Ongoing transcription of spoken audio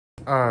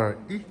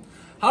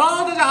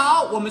2、1。Hello， 大家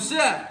好，我们是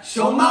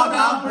熊猫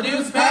堂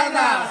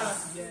Pandas。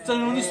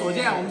正如你所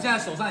见，我们现在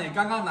手上也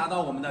刚刚拿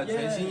到我们的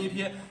全新一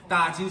批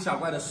大惊小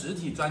怪的实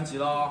体专辑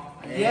喽。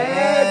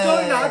耶，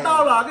终于拿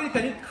到了，这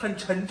感觉很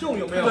沉重，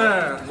有没有？对，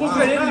我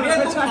感觉里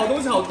面好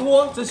东西好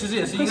多。这其实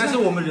也是应该是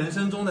我们人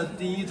生中的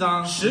第一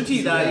张实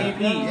体的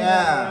EP，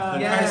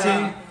 很开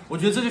心。我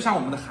觉得这就像我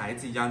们的孩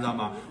子一样，你知道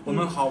吗？我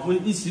们好不容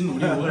易一起努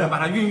力，5个人把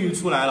它孕育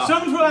出来了，生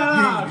出来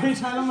了，可以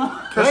拆了吗？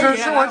可是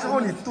生完之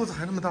后你肚子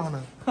还那么大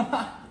呢？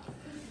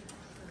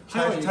拆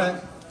孩子，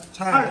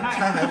拆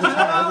孩子，不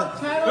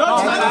要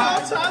拆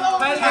了，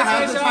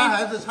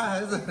拆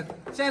孩子。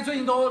现在最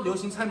近都流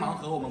行拆盲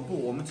盒，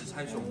我们只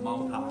拆熊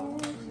猫它。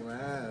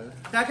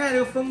大家看这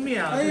个封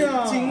面啊，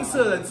金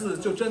色的字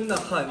就真的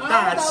很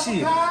大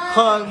气，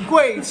很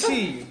贵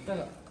气。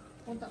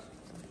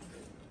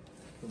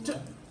这，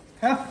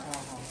看，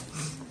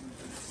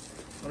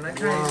我们来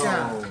看一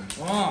下，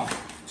哇，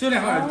这有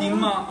2个耳钉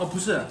吗？哦，不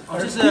是，哦，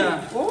这是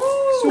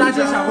大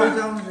惊小怪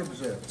章，是不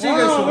是？这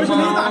个熊为什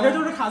么一猫打开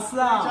就是卡斯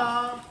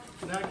啊？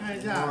大家看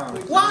一下，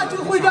哇，这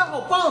个徽章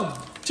好棒！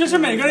这是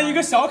每个人一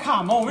个小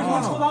卡吗？我为什么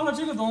抽到了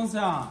这个东西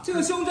啊？这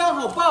个胸章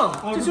好棒，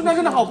这胸章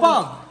真的好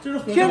棒！这是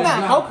天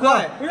哪，好可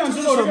爱！我想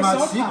知道这个小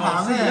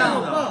卡是一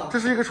样的，这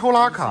是一个抽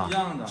拉卡，一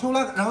样的，抽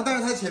拉，然后但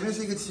是它前面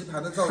是一个棋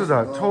盘的造型。是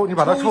的，你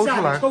把它抽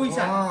出来，抽一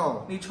下，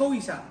你抽一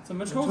下，怎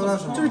么抽？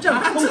就是这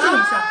样抽一下。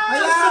哎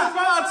呀，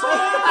抽！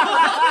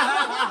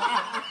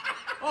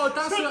哦，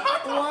当时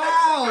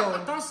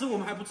当时我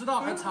们还不知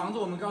道，还藏着。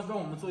我们告诉让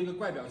我们做一个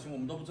怪表情，我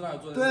们都不知道要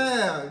做。对，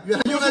原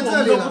来用在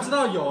这里了，都不知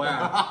道有哎，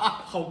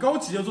好高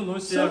级啊，这种东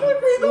西。什么鬼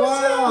东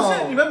西？不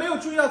是你们没有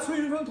注意到崔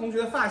云峰同学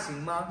的发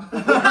型吗？丑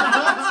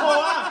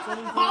啊，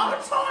好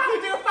丑啊！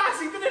你这个发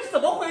型真的是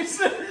怎么回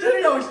事？真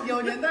是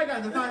有年代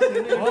感的发型。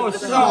哦，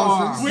是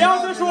啊，不要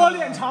再说我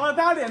脸长了，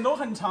大家脸都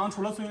很长，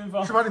除了孙云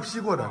峰。是把你 P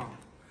过的。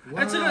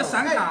哎，这个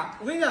闪卡，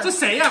我跟你讲，这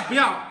谁呀？不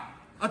要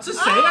啊！这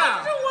谁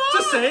呀？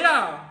这谁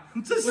呀？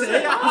这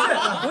谁呀？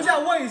我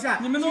想问一下，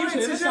你们都是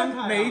谁的闪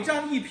卡？每一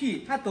张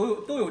EP 它都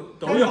有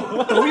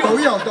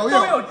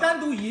单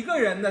独一个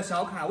人的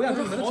小卡。我想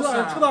说，你们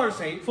抽到是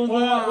谁？峰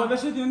峰啊，我的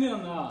是顶顶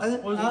的，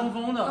我是峰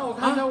峰的。那我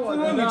看一下我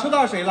的，你抽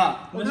到谁了？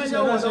我看一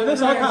下我谁的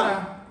小卡，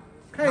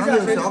看一下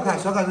谁小卡，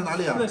小卡在哪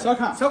里啊？小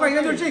卡应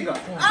该就是这个。啊，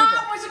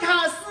我是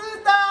卡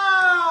斯的，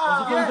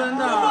我是峰峰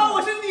的，我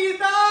是你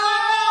的，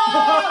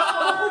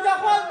我们互相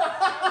换的。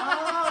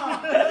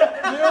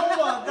没有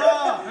我的。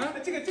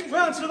这个，我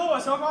想知道我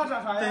小卡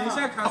长啥样。等一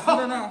下，卡斯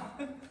的呢？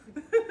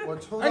我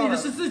抽。哎，你的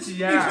是自己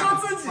耶？你抽到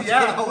自己耶？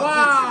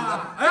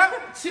哇！哎，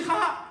嘻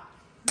哈，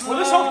我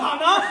的小卡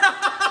呢？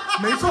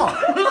没错。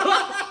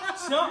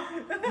行，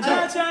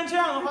既然这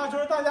样的话，就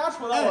是大家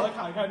抽到我的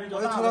卡开始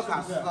就大了，我抽到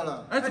卡斯的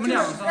了。哎，怎么2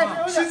张啊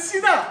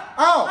17的。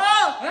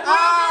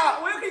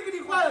我又可以跟你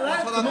换了。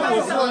来，抽到卡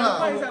斯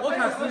了。我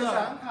卡斯的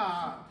闪卡，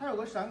它有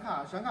个闪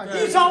卡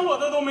一张我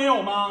的都没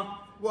有吗？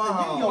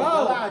哇，有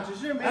的啦，只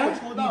是没有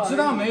抽到。你知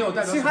道没有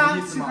代表什么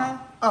意思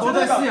吗？都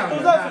在饲养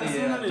员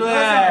那里。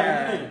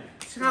对，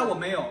其他我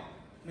没有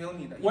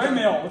你的，我也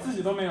没有，我自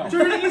己都没有。就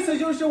是意思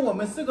就是我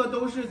们4个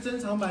都是珍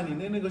藏版，你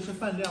那个是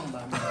泛量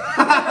版。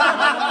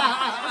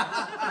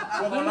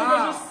我的那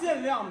个是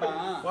限量版。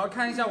我要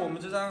看一下我们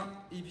这张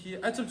EP，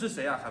 哎，这是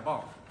谁呀？海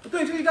报？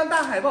对，这是一张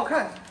大海报，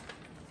看。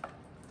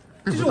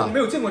这是我们没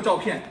有见过照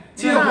片，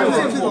没有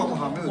见过，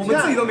我们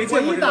自己都没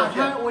见过。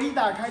我一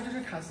打开就是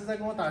卡斯在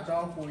跟我打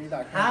招呼，一打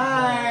开，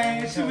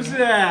嗨，是不是？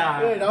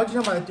对，然后就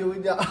想把它丢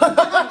掉。是的，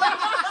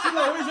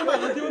我已经把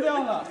它丢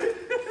掉了。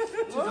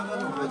这张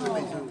我真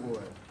没见过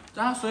哎。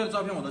然后所有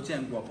照片我都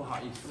见过，不好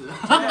意思。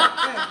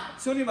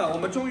兄弟们，我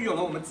们终于有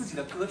了我们自己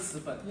的歌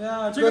词本。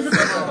呀，这个是歌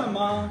词本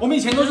吗？我们以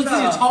前都是自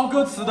己抄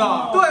歌词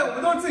的。对，我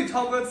们都是自己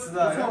抄歌词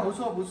的。不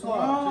错，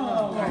真的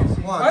很开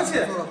心。而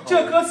且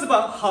这个歌词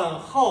本很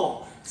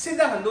厚。现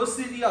在很多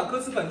CD 啊，歌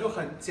词本就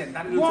很简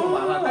单的就做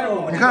完了，但是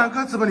我们你看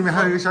歌词本里面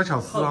还有一个小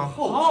巧思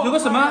哦，有个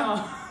什么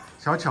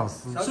小巧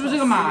思？是不是这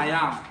个马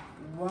呀？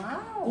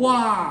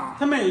哇！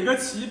它每一个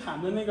棋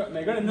盘的那个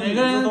每个人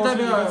代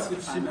表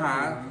棋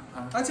盘，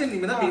而且你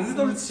们的名字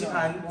都是棋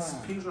盘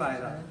拼出来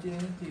的。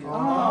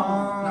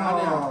哪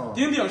里？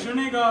顶顶是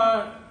那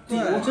个，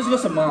这是个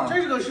什么？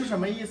这个是什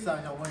么意思啊？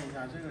想问一下，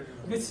这个是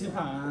一个棋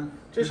盘，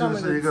这上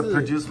面是一个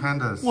Produce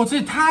Pandas。哇，这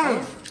也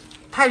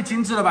太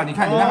精致了吧！你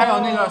看里面还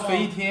有那个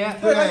随意贴，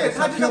对，而且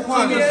它这个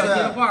旁边小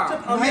贴画，这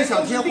旁边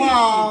小贴画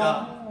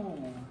哦，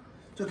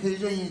就可以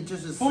任意就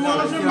是撕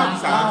掉你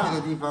想要贴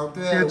的地方，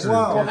对，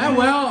哇！哎，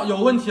我要有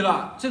问题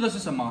了，这个是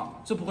什么？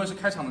这不会是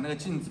开场的那个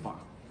镜子吧？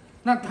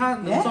那它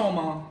能照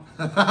吗？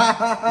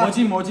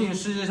魔镜，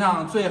世界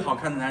上最好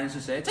看的男人是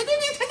谁？陈晶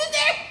晶，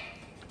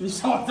你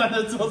少在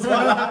那做错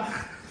了。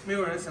没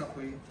有人想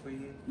回应，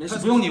没事，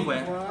不用你回。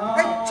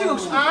哎，这个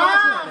是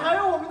还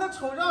有我们的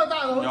丑照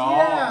大头贴。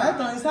哎，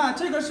等一下，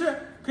这个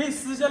是可以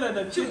撕下来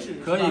的贴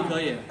纸。可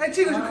以。哎，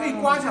这个是可以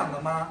刮奖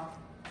的吗？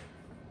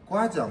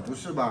刮奖不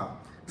是吧？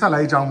再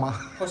来一张吗？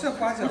好像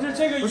花奖。不是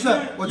这个，不是，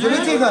我觉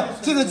得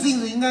这个镜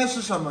子应该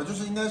是什么？就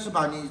是应该是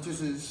把你就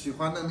是喜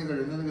欢的那个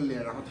人的那个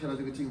脸，然后贴到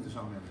这个镜子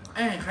上面的。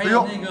哎，还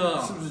有那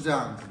个是不是这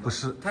样子？不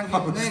是，他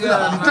不那是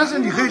个，但是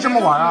你可以这么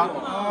玩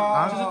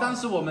啊！就是当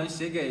时我们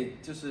写给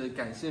就是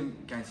感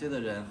谢的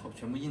人，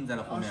全部印在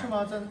了后面。是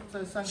吗？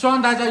在三。希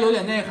望大家有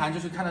点内涵，就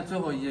是看到最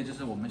后一页，就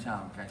是我们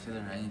想感谢的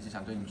人以及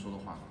想对你们说的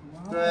话。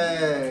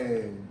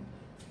对。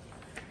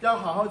要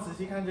好好仔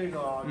细看这个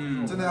哦，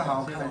真的要好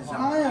好看一下。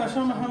哎呀，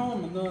上面还有我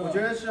们的，我觉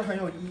得是很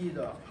有意义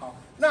的。好，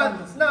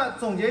那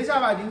总结一下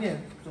吧，丁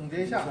点总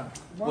结一下。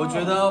我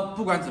觉得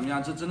不管怎么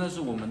样，这真的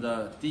是我们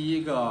的第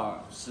一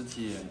个实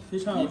体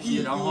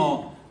EP， 然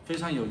后非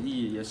常有意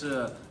义，也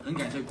是很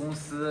感谢公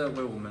司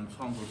为我们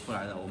创作出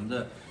来的，我们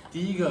的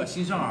第一个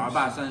新生儿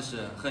吧，算是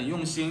很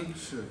用心。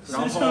是，然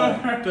后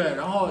对，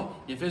然后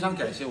也非常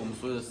感谢我们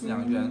所有的饲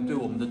养员对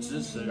我们的支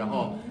持，然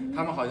后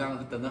他们好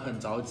像等得很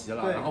着急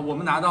了，然后我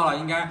们拿到了，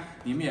应该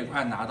你们也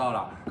快拿到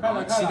了，然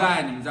后期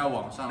待你们在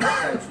网上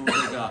晒出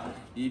这个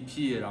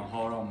EP， 然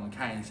后让我们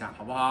看一下，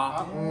好不好？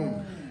好，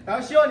然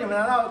后希望你们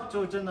拿到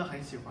就真的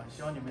很喜欢，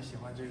希望你们喜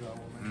欢这个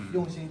我们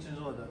用心制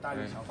作的大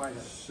惊小怪的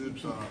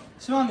EP。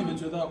希望你们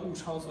觉得物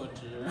超所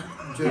值，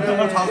绝对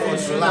物超所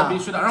值了，必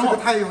须的。然后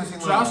太用心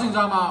了，主要是你知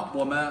道吗？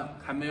我们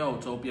还没有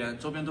周边，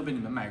周边都被你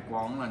们买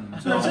光了，你们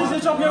知道吗？这些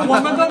照片我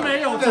们都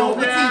没有周边，我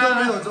们自己都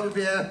没有周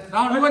边。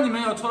然后如果你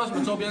们有抽到什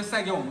么周边，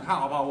晒给我们看，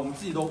好不好？我们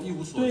自己都一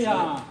无所知。对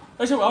呀，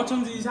而且我要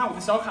征集一下我的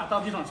小卡到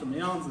底长什么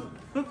样子，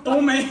都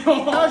没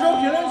有。到时候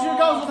评论区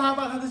告诉他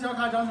吧，他的小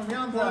卡长什么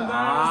样子。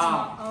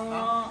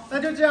啊，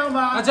那就这样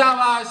吧。那这样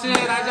吧，谢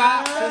谢大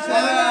家，谢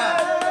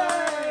谢。